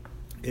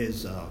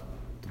 is the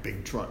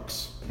big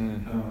trucks.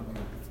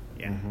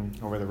 Yeah.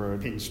 Over the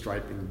road.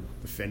 Pinstriping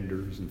the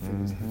fenders and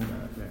things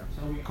like that. Yeah.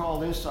 So we call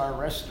this our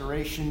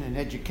Restoration and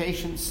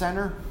Education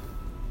Center.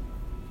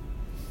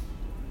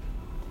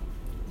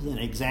 This is an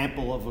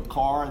example of a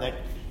car that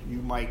you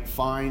might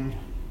find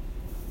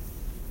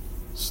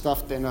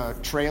stuffed in a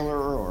trailer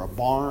or a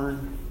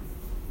barn.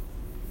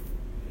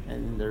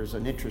 And there's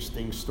an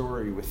interesting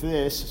story with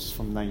this. It's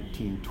from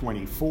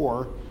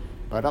 1924,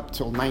 but up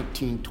till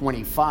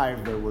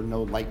 1925, there were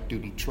no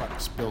light-duty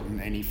trucks built in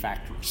any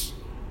factories.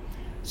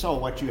 So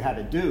what you had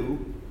to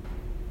do,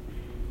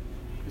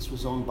 this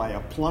was owned by a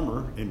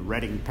plumber in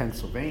Reading,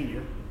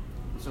 Pennsylvania.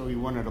 So he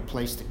wanted a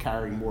place to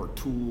carry more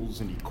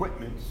tools and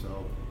equipment.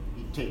 So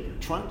he'd take your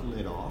trunk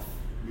lid off.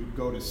 You'd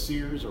go to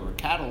Sears or a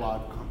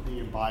catalog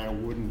company and buy a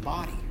wooden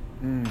body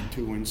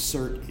to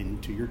insert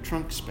into your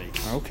trunk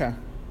space. Okay.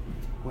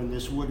 When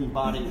this wooden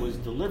body was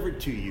delivered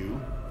to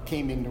you, it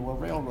came into a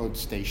railroad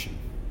station.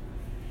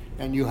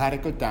 And you had to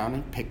go down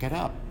and pick it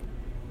up.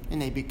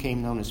 and they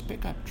became known as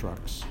pickup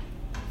trucks.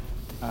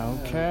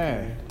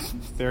 Okay.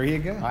 There you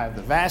go. I have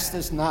the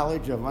vastest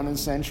knowledge of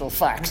unessential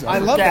facts I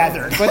ever love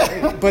gathered.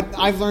 that. But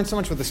I've learned so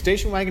much with the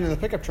station wagon and the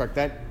pickup truck.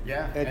 That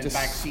and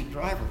backseat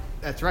driver.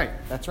 That's right.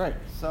 That's right.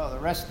 So the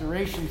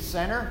Restoration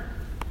Center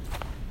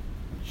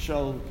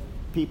showed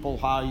people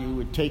how you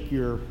would take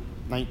your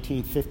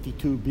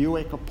 1952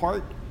 Buick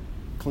apart,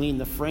 clean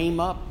the frame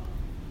up,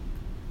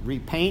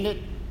 repaint it.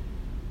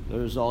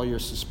 There's all your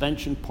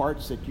suspension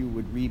parts that you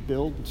would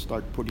rebuild and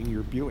start putting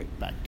your Buick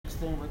back. Next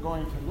thing we're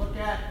going to look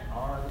at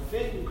are the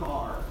Finn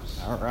cars.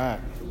 All right.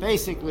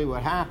 Basically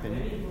what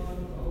happened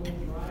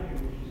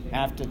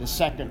after the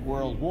Second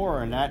World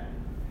War, and that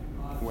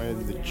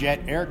when the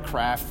jet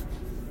aircraft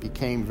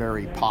became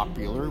very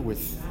popular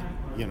with,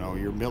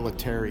 your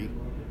military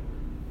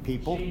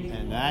people,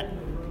 and that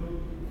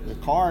the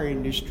car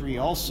industry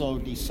also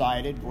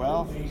decided,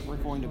 well, we're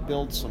going to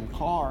build some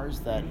cars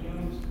that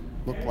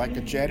look like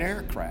a jet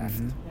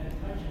aircraft.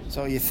 Mm-hmm.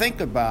 So you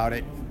think about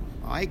it,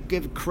 I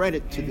give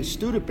credit to the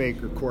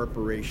Studebaker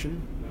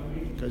Corporation,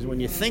 because when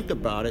you think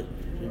about it,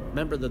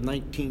 remember the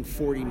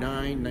 1949,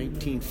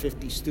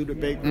 1950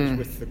 Studebakers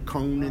with the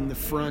cone in the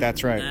front?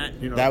 That's right.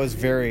 That was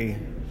very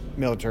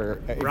military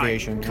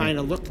aviation. Right, kind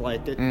of looked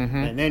like it. Mm-hmm.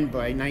 And then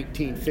by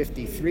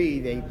 1953,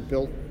 they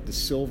built the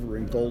Silver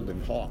and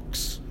Golden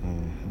Hawks,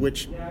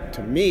 which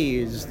to me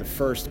is the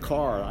first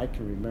car I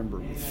can remember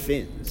with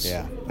fins.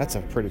 Yeah, that's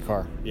a pretty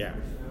car. Yeah.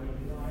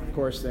 Of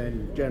course,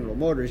 then General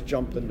Motors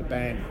jumped in the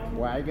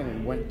bandwagon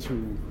and went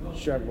to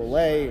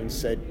Chevrolet and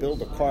said,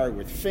 build a car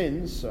with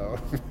fins. So,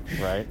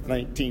 right.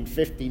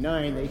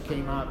 1959, they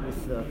came out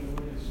with the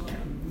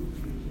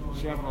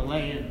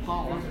Chevrolet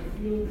Impala.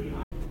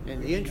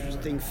 And the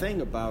interesting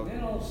thing about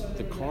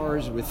the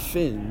cars with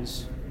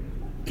fins,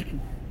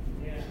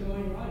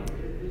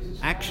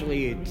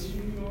 actually, it's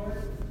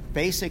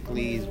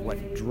basically is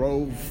what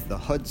drove the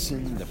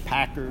Hudson, the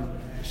Packard,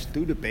 the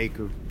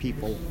Studebaker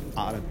people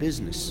out of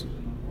business.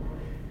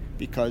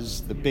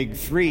 Because the big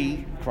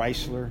three,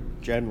 Chrysler,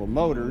 General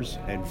Motors,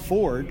 and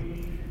Ford,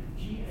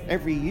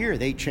 every year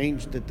they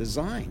changed the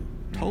design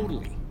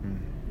totally.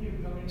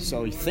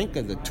 So you think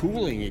of the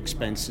tooling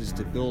expenses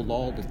to build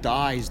all the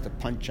dies to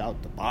punch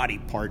out the body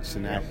parts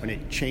and that when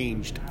it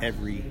changed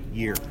every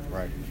year.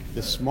 Right.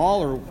 The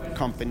smaller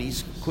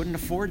companies couldn't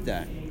afford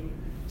that.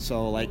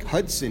 So like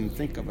Hudson,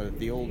 think of it,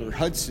 the older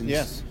Hudsons.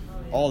 Yes.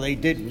 All they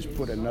did was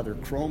put another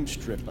chrome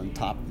strip on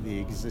top of the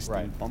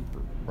existing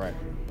bumper. Right.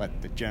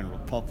 But the general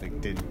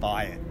public didn't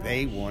buy it.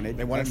 They wanted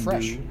a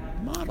fresh new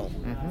model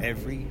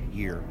every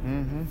year.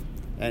 Mm-hmm.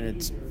 And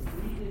it's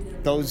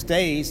those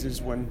days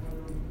is when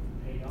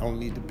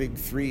only the big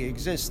three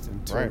exist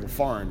until the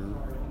foreign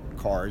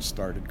cars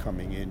started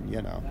coming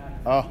in,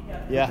 Oh,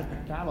 yeah.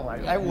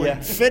 Cadillac. That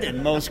wouldn't fit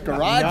in most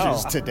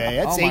garages today.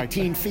 That's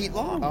 18 feet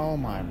long. Oh,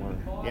 my word.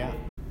 Yeah.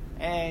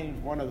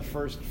 And one of the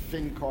first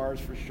Finn cars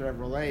for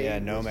Chevrolet. Yeah,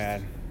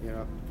 Nomad.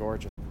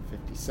 Gorgeous.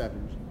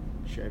 57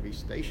 Chevy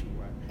station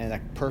wagon. And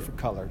that perfect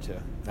color, too.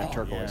 That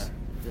turquoise.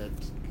 Yeah.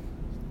 That's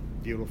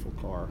beautiful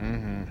car.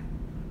 Mm-hmm.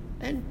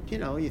 And,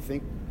 you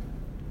think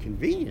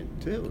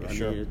convenient, too. I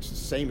Sure. mean, it's the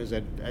same as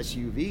an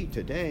SUV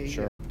today.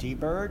 Sure.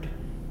 T-Bird.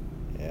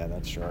 Yeah,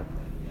 that's sharp.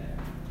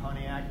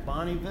 Pontiac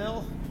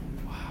Bonneville.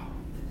 Wow.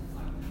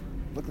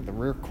 Look at the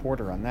rear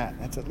quarter on that.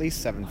 That's at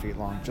least 7 feet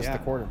long, just the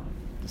quarter.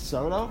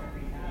 DeSoto.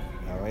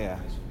 Oh, yeah.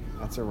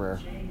 That's a rear.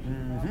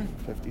 Mm-hmm.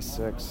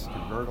 56.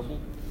 Convertible.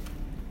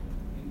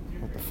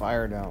 With the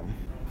fire dome.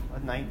 A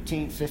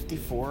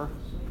 1954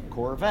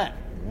 Corvette.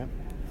 Yep.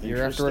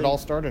 Year after it all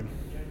started.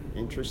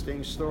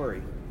 Interesting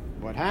story.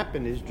 What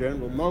happened is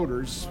General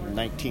Motors in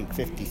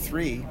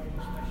 1953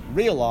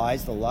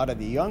 realized a lot of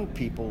the young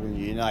people in the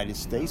United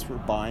States were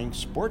buying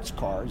sports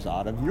cars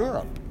out of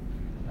Europe.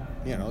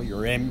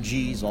 Your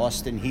MGs,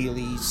 Austin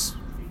Healey's,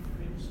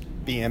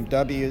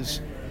 BMWs.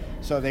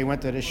 So they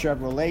went to the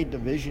Chevrolet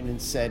division and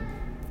said,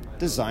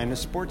 design a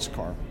sports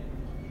car.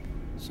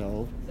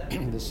 So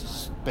this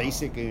is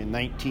basically in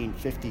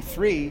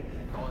 1953,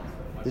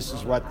 this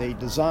is what they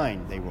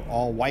designed. They were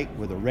all white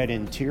with a red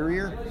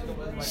interior,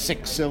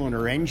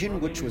 6-cylinder engine,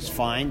 which was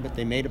fine, but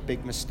they made a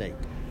big mistake.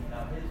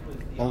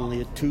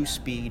 Only a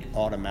 2-speed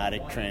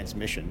automatic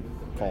transmission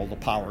called a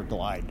Power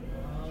Glide.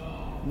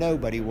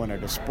 Nobody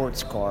wanted a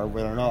sports car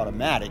with an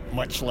automatic,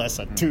 much less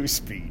a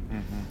 2-speed.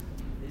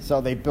 Mm-hmm. So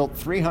they built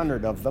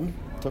 300 of them,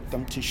 took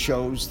them to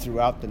shows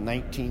throughout the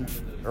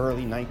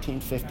early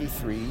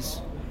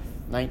 1953s.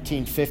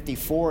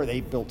 1954,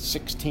 they built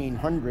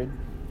 1,600.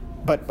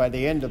 But by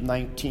the end of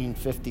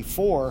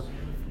 1954,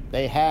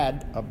 they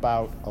had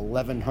about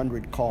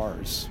 1,100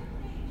 cars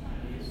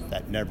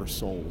that never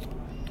sold.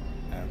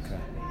 Okay.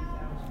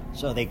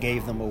 So they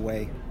gave them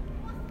away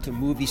to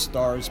movie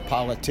stars,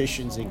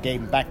 politicians, and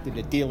gave them back to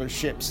the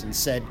dealerships and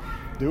said,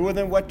 do with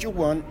them what you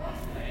want.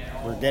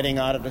 We're getting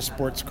out of the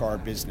sports car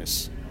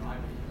business.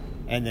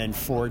 And then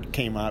Ford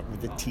came out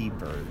with the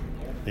T-Bird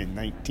in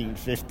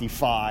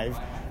 1955.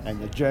 And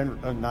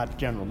the not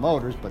General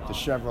Motors, but the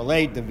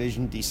Chevrolet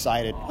division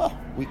decided,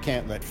 we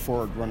can't let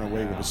Ford run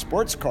away with the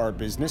sports car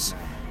business.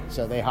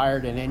 So they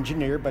hired an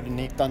engineer by the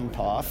name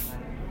Duntoff,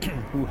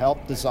 who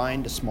helped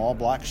design the small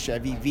block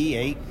Chevy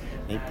V8.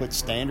 They put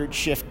standard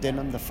shift in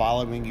them the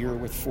following year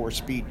with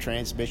 4-speed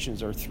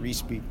transmissions or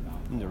 3-speed,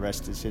 and the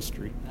rest is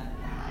history.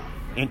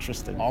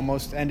 Interesting.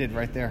 Almost ended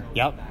right there.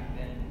 Yep.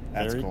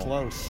 That's Very cool.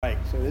 close. Right.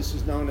 So this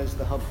is known as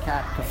the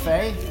Hubcap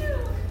Cafe.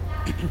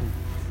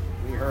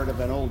 We heard of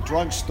an old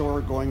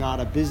drugstore going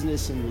out of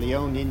business in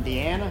Leon,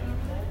 Indiana.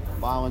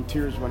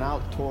 Volunteers went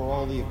out, tore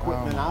all the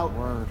equipment out,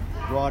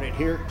 brought it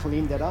here,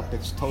 cleaned it up.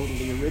 It's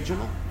totally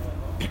original.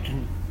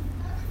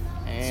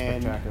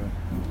 And Spectacular.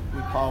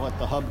 we call it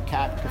the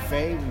Hubcap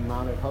Cafe. We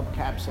mounted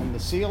hubcaps on the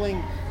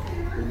ceiling.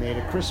 We made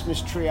a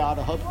Christmas tree out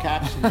of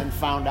hubcaps and then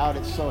found out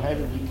it's so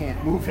heavy we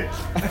can't move it.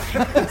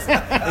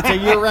 It's a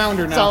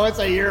year-rounder now. So it's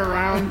a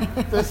year-round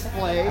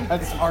display.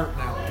 That's art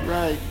now.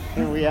 Right.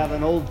 And we have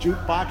an old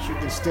jukebox. You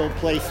can still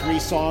play 3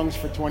 songs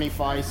for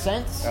 25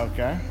 cents.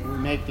 Okay. We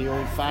make the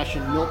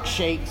old-fashioned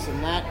milkshakes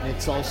and that, and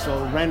it's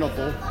also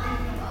rentable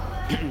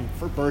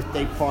for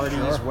birthday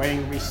parties,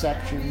 wedding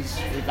receptions.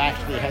 We've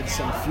actually had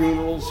some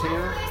funerals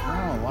here.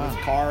 Oh, wow. With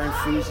car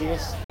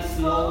enthusiasts. It's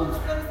the old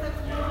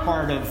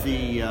part of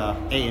the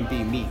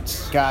A&B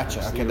Meats. Gotcha.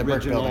 It's Okay, the brick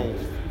original building.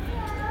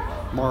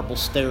 marble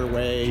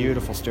stairway.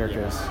 Beautiful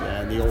staircase.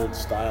 Yeah, and the old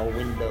style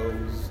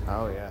windows.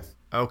 Oh, yes.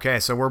 Okay,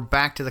 so we're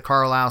back to the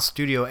Carlisle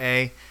Studio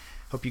A.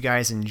 Hope you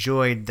guys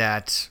enjoyed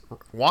that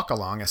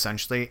walk-along,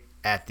 essentially,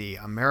 at the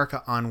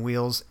America on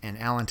Wheels in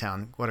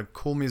Allentown. What a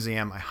cool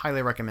museum. I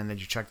highly recommend that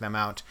you check them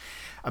out.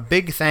 A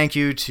big thank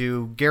you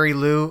to Gary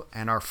Liu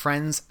and our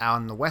friends out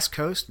on the West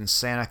Coast in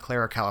Santa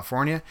Clara,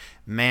 California,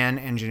 MAN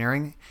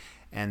Engineering,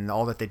 and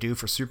all that they do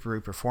for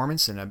Subaru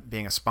Performance and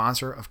being a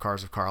sponsor of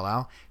Cars of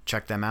Carlisle.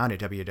 Check them out at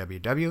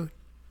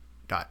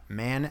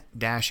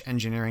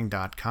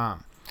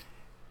www.man-engineering.com.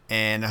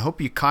 And I hope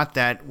you caught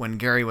that when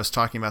Gary was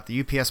talking about the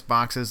UPS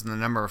boxes and the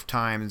number of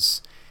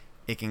times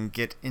it can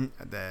get in.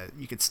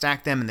 You could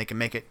stack them and they can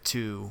make it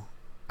to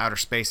outer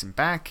space and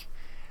back.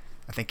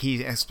 I think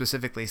he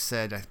specifically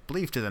said, I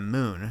believe, to the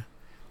moon,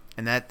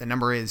 and that the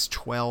number is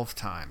 12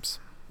 times.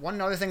 One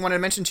other thing I wanted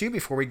to mention to you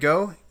before we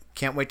go.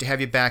 Can't wait to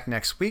have you back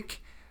next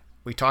week.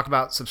 We talk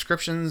about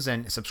subscriptions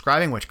and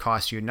subscribing, which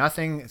costs you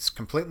nothing. It's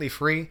completely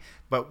free,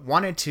 but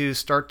wanted to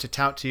start to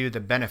tout to you the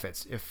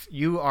benefits. If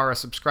you are a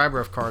subscriber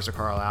of Cars of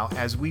Carlisle,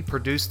 as we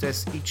produce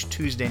this each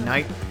Tuesday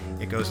night,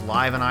 it goes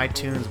live on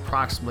iTunes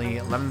approximately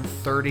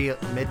 11:30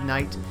 at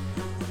midnight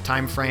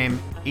time frame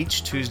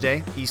each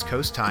Tuesday, East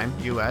Coast time,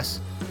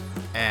 US.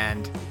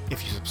 And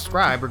if you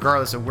subscribe,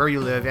 regardless of where you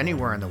live,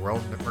 anywhere in the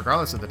world,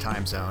 regardless of the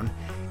time zone,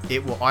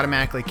 it will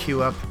automatically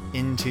queue up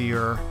into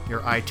your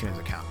iTunes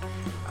account.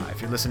 If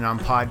you're listening on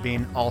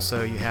Podbean,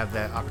 also you have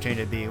the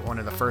opportunity to be one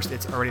of the first.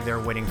 It's already there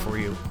waiting for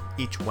you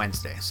each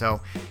Wednesday. So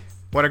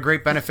what a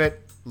great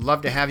benefit.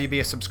 Love to have you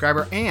be a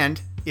subscriber.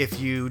 And if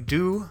you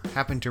do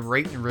happen to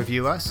rate and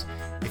review us,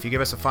 if you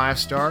give us a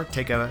 5-star,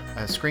 take a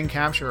screen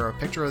capture or a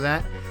picture of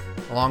that,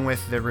 along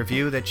with the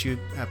review that you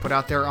put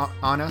out there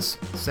on us,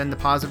 send the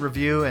positive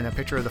review and a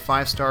picture of the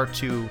 5-star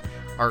to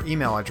our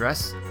email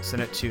address.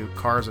 Send it to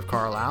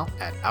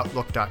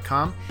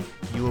carsofcarlisle@outlook.com.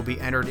 You will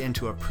be entered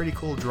into a pretty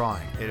cool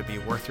drawing. It'll be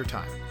worth your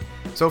time.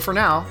 So for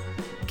now,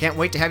 can't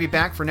wait to have you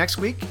back for next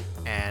week.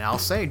 And I'll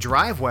say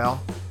drive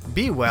well,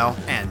 be well,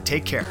 and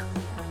take care.